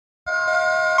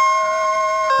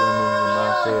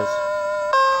creatures.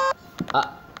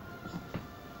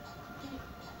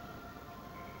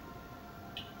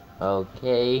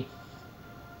 Okay.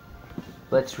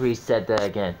 Let's reset that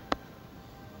again.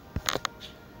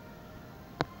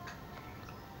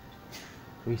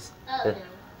 Let's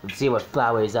see what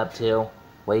Flowey's up to.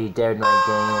 What he dared not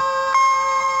game.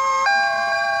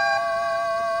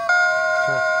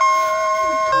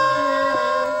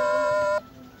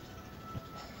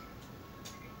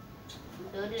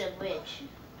 Go to the bridge.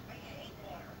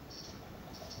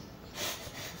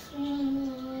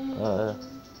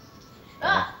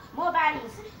 More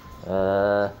bodies.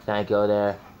 Can I go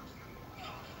there?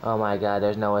 Oh my god,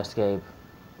 there's no escape.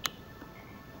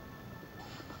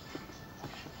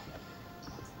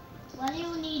 Why do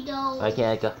you need those? I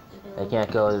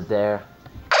can't go there.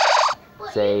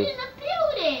 But Save. you didn't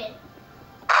build it.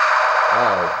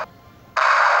 Oh.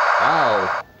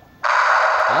 Oh.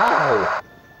 Oh.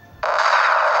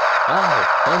 Oh.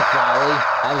 Thanks, Flowey.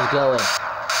 How's it going?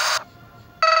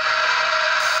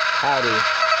 Howdy.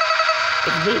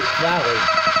 It's me, Flowey.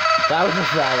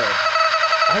 Flower.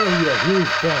 I owe you a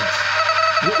huge thanks.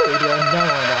 You really don't know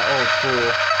on that old fool.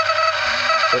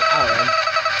 Without him,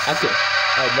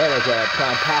 I'd never get a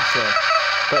prom past him.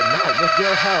 But now, with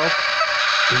your help,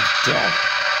 he's dead.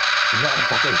 Now I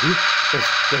got the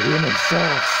human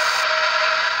soul.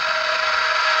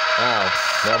 Oh,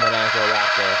 no maniacal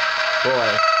laughter.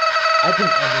 Boy, I've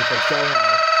been ending for so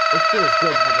long. It feels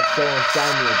good to have a soul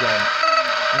inside me again.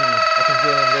 I can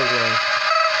feel him wiggling.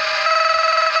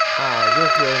 Oh, you're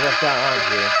feeling left out, aren't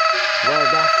you? Well,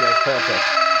 that's just perfect.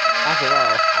 After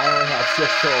all, I only have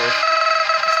 6 souls.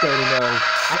 I still need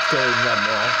one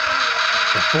more.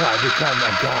 Before I become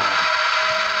a god.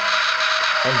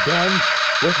 And then,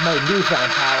 with my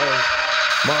newfound powers,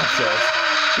 monsters,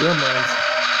 humans,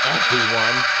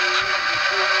 everyone,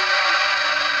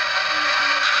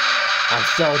 I'll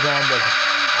show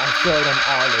them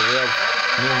all the real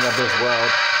meaning of this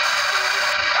world.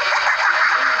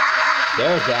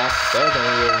 There's a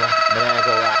real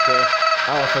maniacal laughter.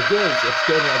 Oh, forgive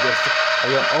escaping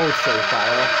of your old save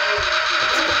file.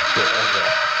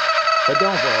 But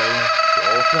don't worry,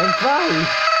 your old friend Flowey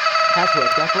has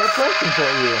worked out for a person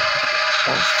for you.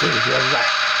 I'll save your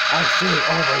life. I'll save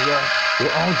over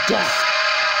your own death.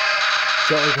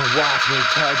 So you can watch me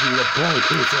tear you to bloody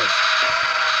pieces.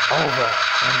 Over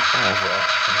and over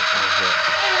and over.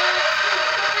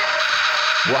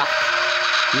 What?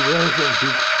 You really think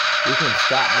you can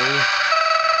stop me?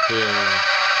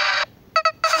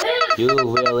 You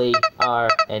really are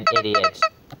an idiot.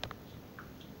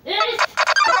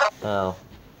 Oh.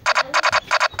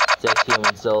 6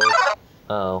 human souls.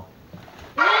 Oh.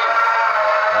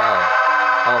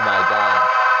 Oh my god.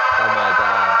 Oh my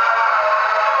god.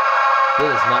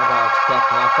 This is not what I was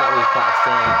expecting. I thought we fought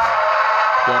Sans.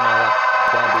 Damn, I left.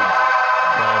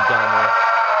 Damn dumber.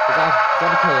 Is that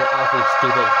because of awfully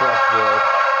stupid force field?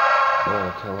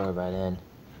 We'll kill her right in.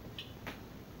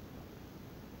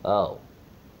 Oh.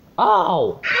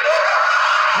 Oh!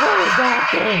 What is that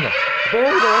thing?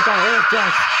 Barely know what that is,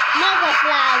 just... Mega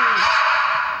Flowey.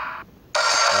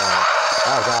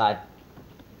 Oh god.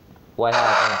 What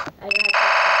happened? I got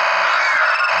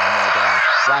Oh my god.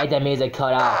 Why did that music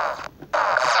cut off?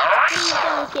 Please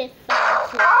don't get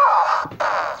salty.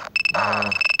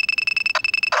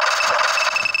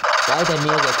 Why did the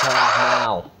music cut off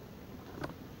now?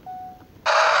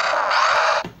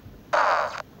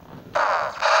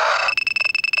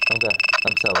 Okay,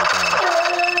 I'm so excited.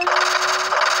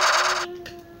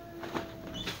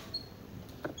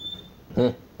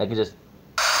 I can just...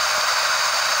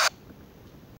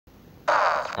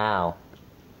 Ow.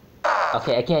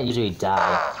 Okay, I can't usually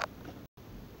die.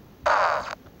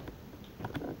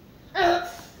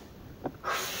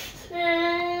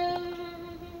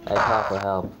 I call for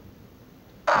help.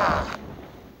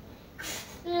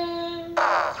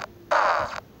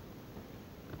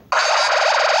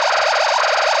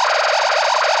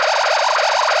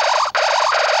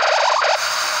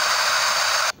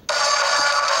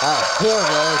 Oh, here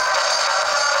it is!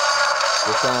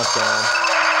 The sound's gone.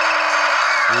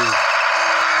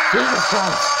 Jesus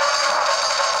Christ!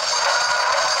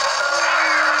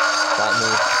 Got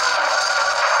me.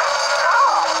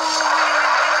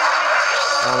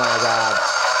 Oh my god.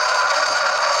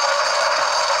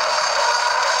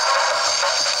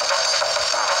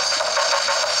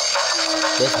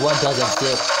 This one doesn't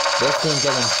suit. This thing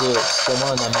doesn't suit. The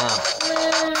one in the mouth.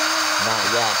 Not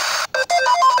yet.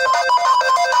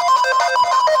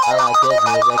 I like this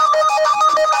music.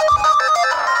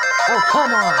 Oh,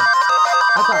 come on!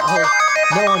 I got hit.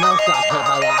 No one else got hit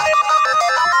by that.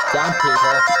 Some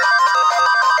people.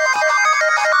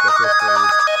 This is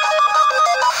please.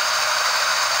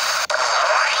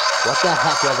 What the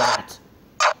heck was that?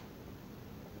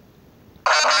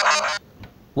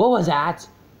 What was that?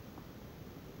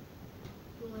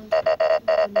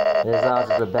 This is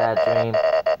also a bad dream.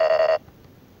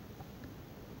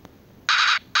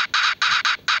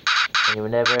 And you will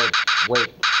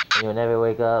never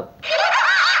wake up.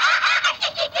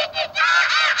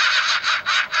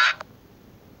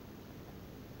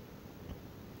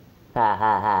 Ha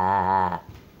ha ha ha ha.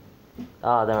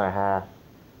 Oh, them are ha.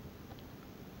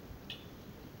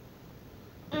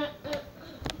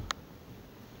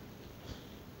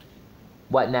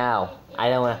 What now?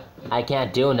 I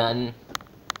can't do nothing.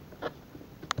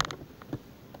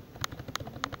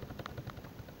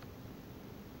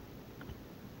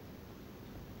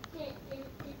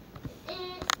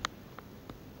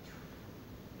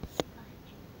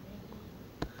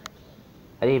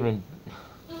 I didn't even...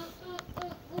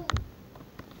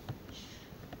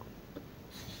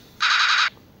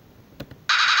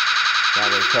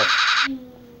 Probably took...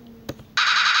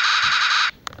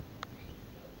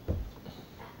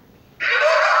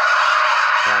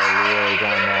 Really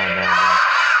done that.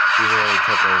 You really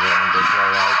took over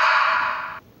Undertale, right?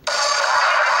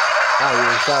 Oh,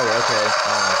 you started, okay.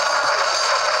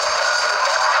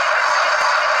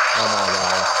 Oh my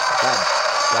god.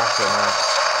 That's enough.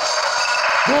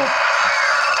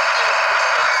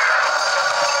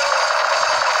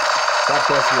 That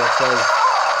bits your face.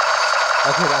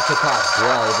 Okay, that could cause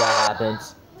blood if that happens.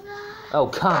 Oh,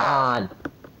 come on!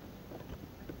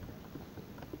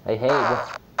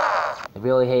 I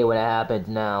really hate when it happens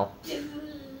now.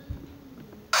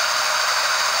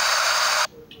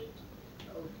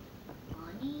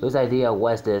 Whose idea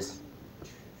was this?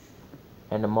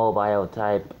 And the mobile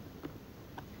type.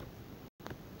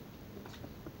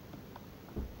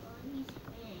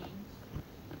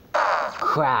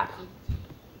 Crap!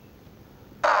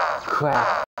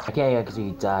 Crap! I can't even see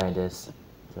you die in this,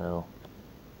 so...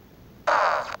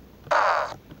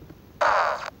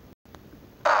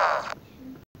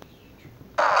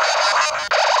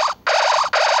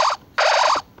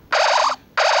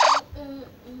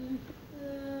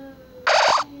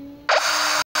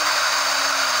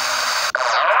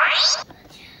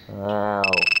 Wow.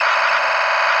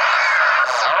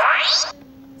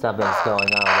 Something's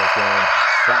going on with this game.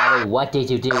 Flowey, what did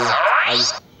you do?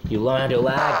 You learned to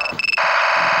lag?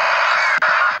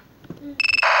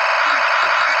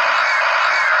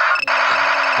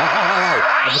 Oh,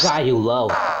 I forgot you low.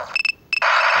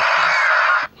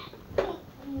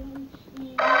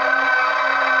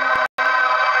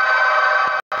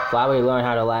 Flowey learned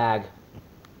how to lag.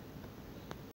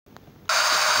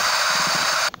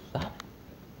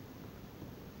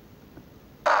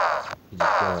 You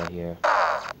just go right here.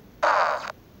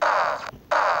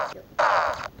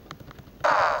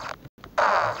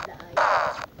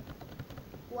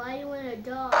 Why do you want to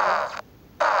die?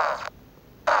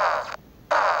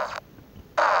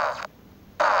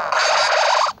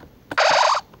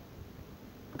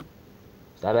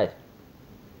 Stop it.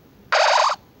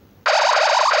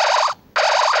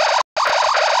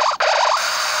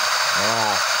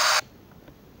 Ah.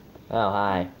 Oh,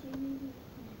 hi.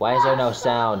 Why is there no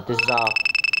sound? This is all...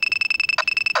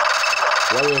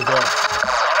 What is this?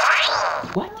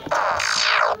 What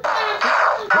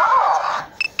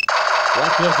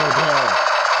did you do?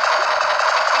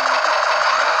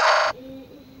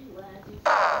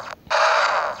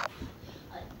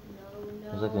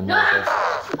 I was looking nervous.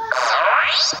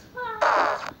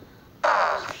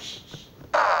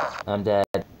 I'm dead.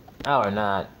 Oh, or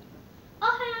not.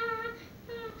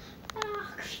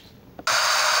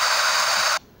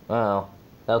 Oh,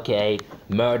 okay.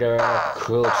 Murder,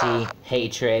 cruelty,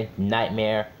 hatred,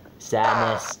 nightmare,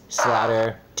 sadness,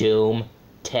 slaughter, doom,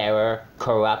 terror,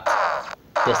 corrupt,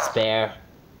 despair,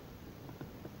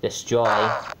 destroy,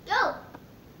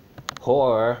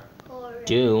 horror,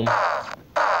 doom,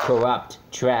 corrupt,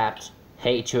 trapped,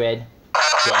 hatred,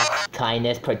 death,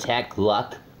 kindness, protect,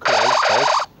 luck, grace,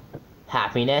 hope,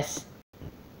 happiness,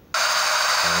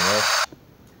 kindness.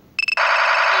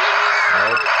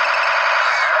 Nope.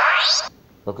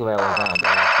 Look where I was on, bro.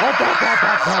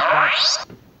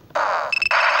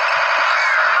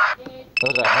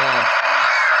 Those are hands.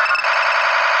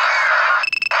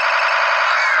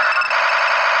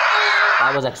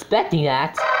 I was expecting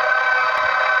that.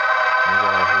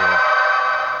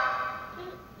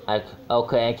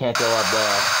 Okay, I can't go up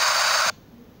there.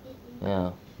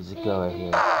 No, just go right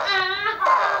here.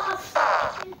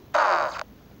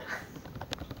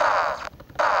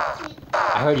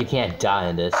 I heard you can't die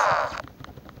in this.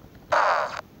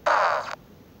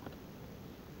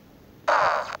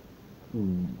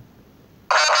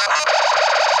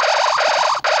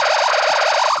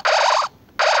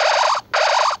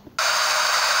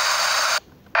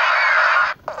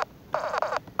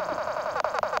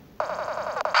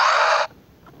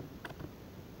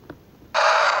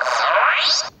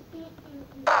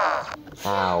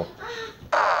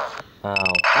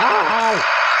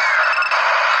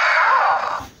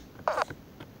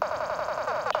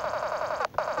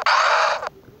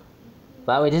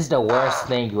 By the way, this is the worst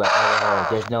thing you have ever heard.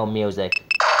 There's no music.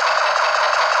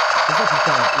 This is some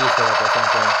kind of Easter egg or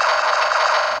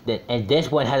something. And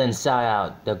this one has inside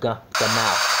out the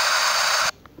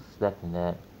mouth. Expecting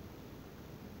that.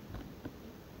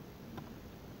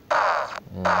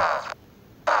 Yeah.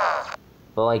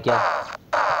 But like, yeah.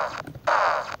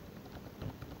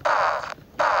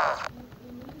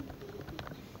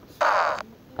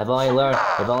 I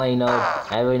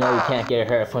only know you can't get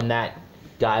hurt from that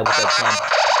guy with the 10.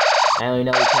 I only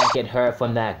know you can't get hurt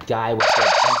from that guy with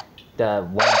the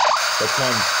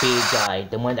 10 speed guy.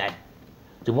 The one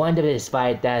that is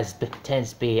fight that is 10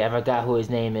 speed. I forgot who his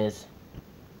name is.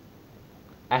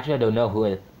 Actually, I don't know who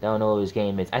his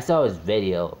game is. I saw his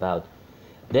video about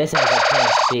this has a 10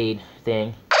 speed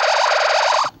thing.